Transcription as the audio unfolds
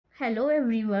Hello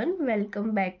everyone,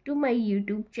 welcome back to my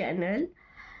YouTube channel.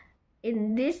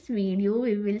 In this video,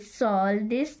 we will solve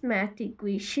this math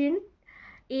equation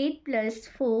 8 plus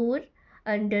 4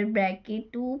 under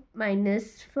bracket 2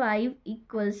 minus 5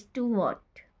 equals to what?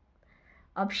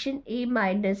 Option A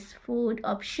minus 4,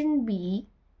 option B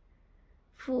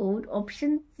 4,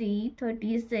 option C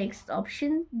 36,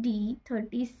 option D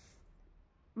 30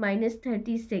 minus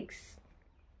 36.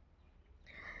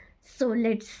 So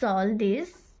let's solve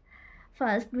this.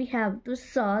 First we have to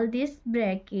solve this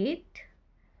bracket.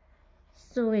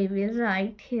 So we will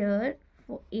write here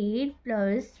for 8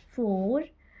 plus 4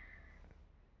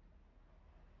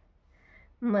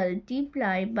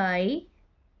 multiply by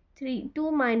 3.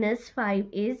 2 minus 5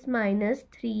 is minus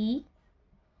 3.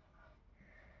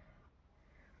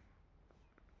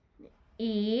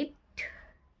 8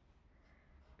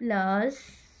 plus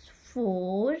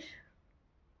 4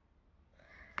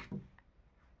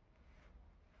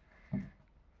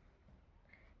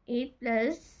 8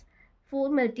 plus 4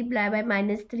 multiplied by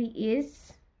minus 3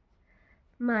 is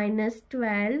minus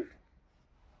 12.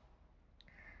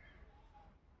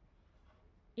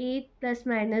 8 plus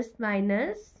minus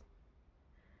minus.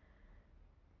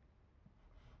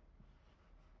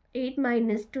 8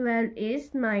 minus 12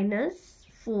 is minus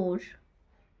 4.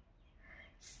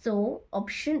 So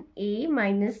option A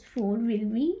minus 4 will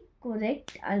be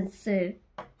correct answer.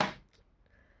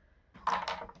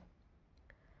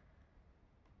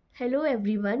 Hello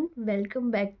everyone,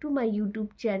 welcome back to my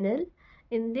YouTube channel.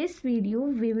 In this video,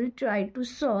 we will try to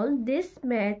solve this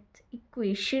math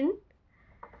equation.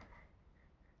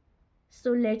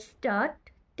 So let's start.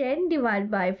 10 divided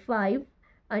by 5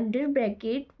 under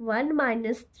bracket 1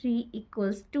 minus 3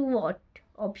 equals to what?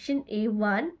 Option A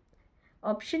 1,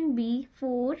 option B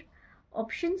 4,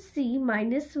 option C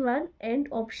minus 1 and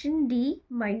option D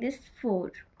minus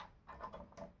 4.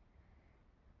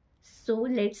 So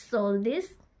let's solve this.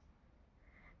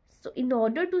 So in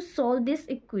order to solve this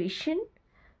equation,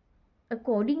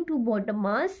 according to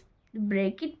BODMAS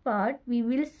bracket part, we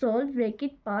will solve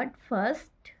bracket part first.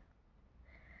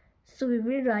 So we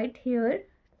will write here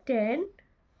 10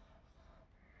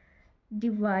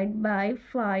 divided by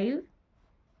 5.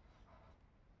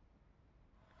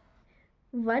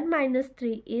 1 minus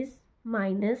 3 is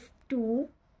minus 2.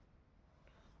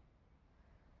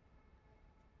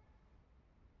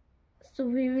 So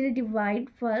we will divide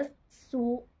first.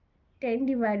 So 10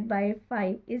 divided by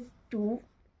 5 is 2,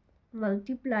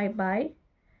 multiply by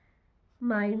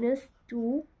minus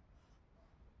 2.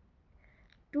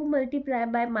 2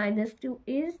 multiplied by minus 2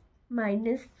 is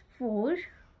minus 4.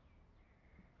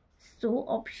 So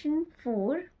option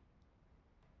 4,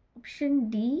 option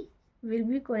D will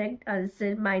be correct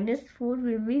answer. Minus 4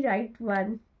 will be right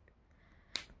one.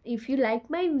 If you like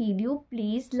my video,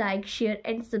 please like, share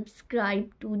and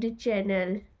subscribe to the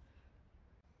channel.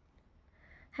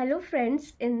 Hello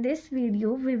friends, in this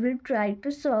video we will try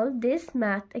to solve this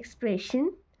math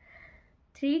expression.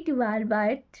 3 divided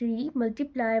by 3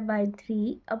 multiplied by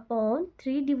 3 upon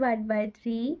 3 divided by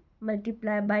 3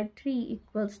 multiplied by 3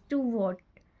 equals to what?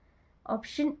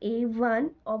 Option A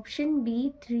 1, option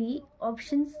B 3,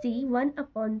 option C 1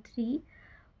 upon 3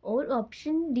 or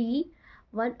option D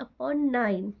 1 upon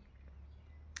 9.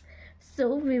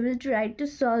 So we will try to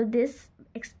solve this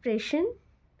expression.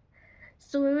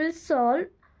 So we will solve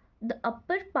the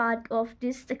upper part of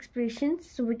this expression.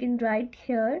 So we can write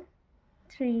here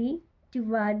 3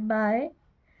 divided by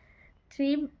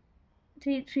 3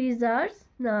 3's are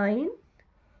 9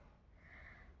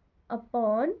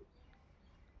 upon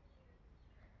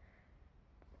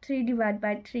 3 divided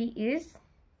by 3 is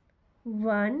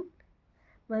 1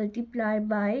 multiplied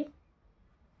by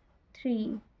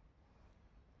 3.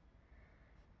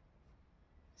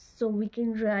 So we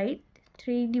can write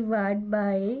 3 divided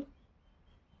by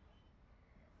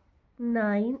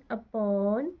 9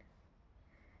 upon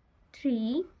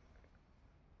 3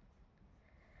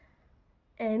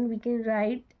 and we can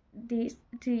write this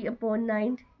 3 upon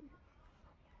 9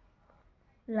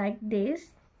 like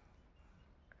this,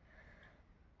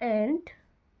 and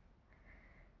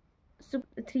so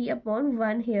 3 upon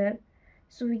 1 here.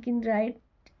 So we can write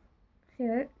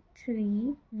here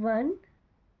 3 1.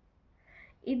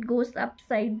 It goes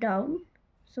upside down,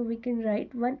 so we can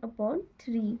write 1 upon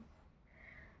 3.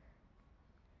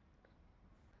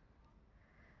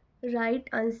 Right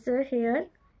answer here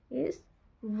is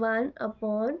 1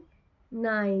 upon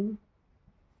 9.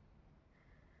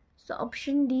 So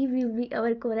option D will be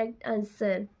our correct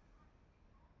answer.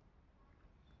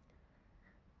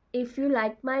 If you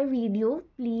like my video,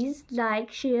 please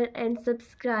like, share and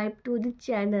subscribe to the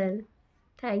channel.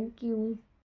 Thank you.